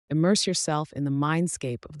Immerse yourself in the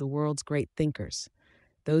mindscape of the world's great thinkers,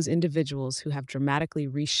 those individuals who have dramatically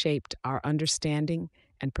reshaped our understanding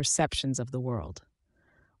and perceptions of the world.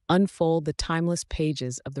 Unfold the timeless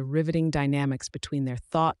pages of the riveting dynamics between their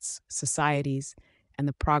thoughts, societies, and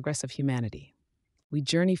the progress of humanity. We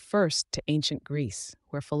journey first to ancient Greece,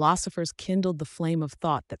 where philosophers kindled the flame of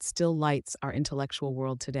thought that still lights our intellectual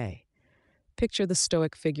world today. Picture the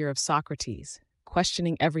stoic figure of Socrates,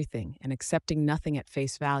 questioning everything and accepting nothing at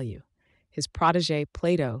face value. His protégé,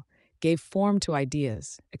 Plato, gave form to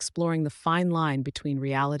ideas, exploring the fine line between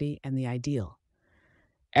reality and the ideal.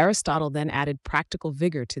 Aristotle then added practical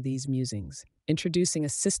vigor to these musings, introducing a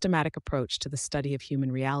systematic approach to the study of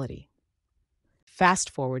human reality. Fast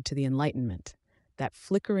forward to the Enlightenment, that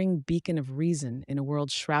flickering beacon of reason in a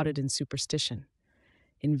world shrouded in superstition.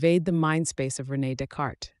 Invade the mindspace of René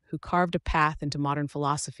Descartes, who carved a path into modern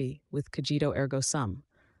philosophy with cogito ergo sum,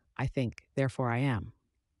 I think, therefore I am.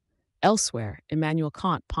 Elsewhere, Immanuel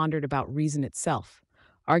Kant pondered about reason itself,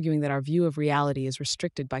 arguing that our view of reality is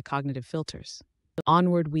restricted by cognitive filters.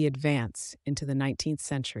 Onward we advance into the 19th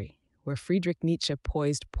century, where Friedrich Nietzsche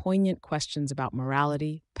poised poignant questions about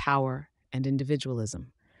morality, power, and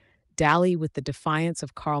individualism. Dally with the defiance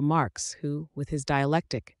of Karl Marx, who, with his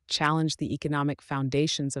dialectic, challenged the economic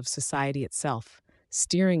foundations of society itself,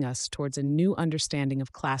 steering us towards a new understanding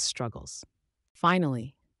of class struggles.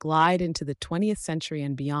 Finally, glide into the 20th century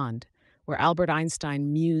and beyond, where Albert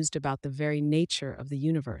Einstein mused about the very nature of the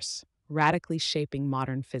universe, radically shaping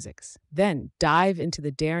modern physics. Then dive into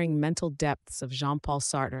the daring mental depths of Jean-Paul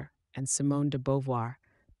Sartre and Simone de Beauvoir,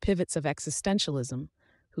 pivots of existentialism,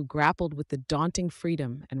 who grappled with the daunting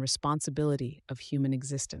freedom and responsibility of human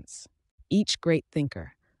existence. Each great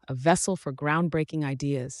thinker, a vessel for groundbreaking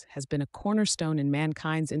ideas, has been a cornerstone in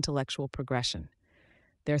mankind's intellectual progression.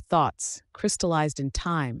 Their thoughts, crystallized in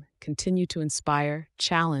time, continue to inspire,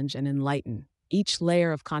 challenge, and enlighten, each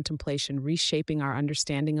layer of contemplation reshaping our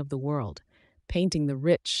understanding of the world, painting the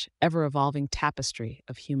rich, ever-evolving tapestry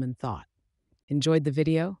of human thought. Enjoyed the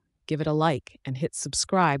video? Give it a like and hit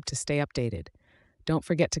subscribe to stay updated. Don't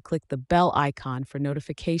forget to click the bell icon for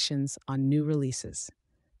notifications on new releases.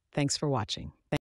 Thanks for watching.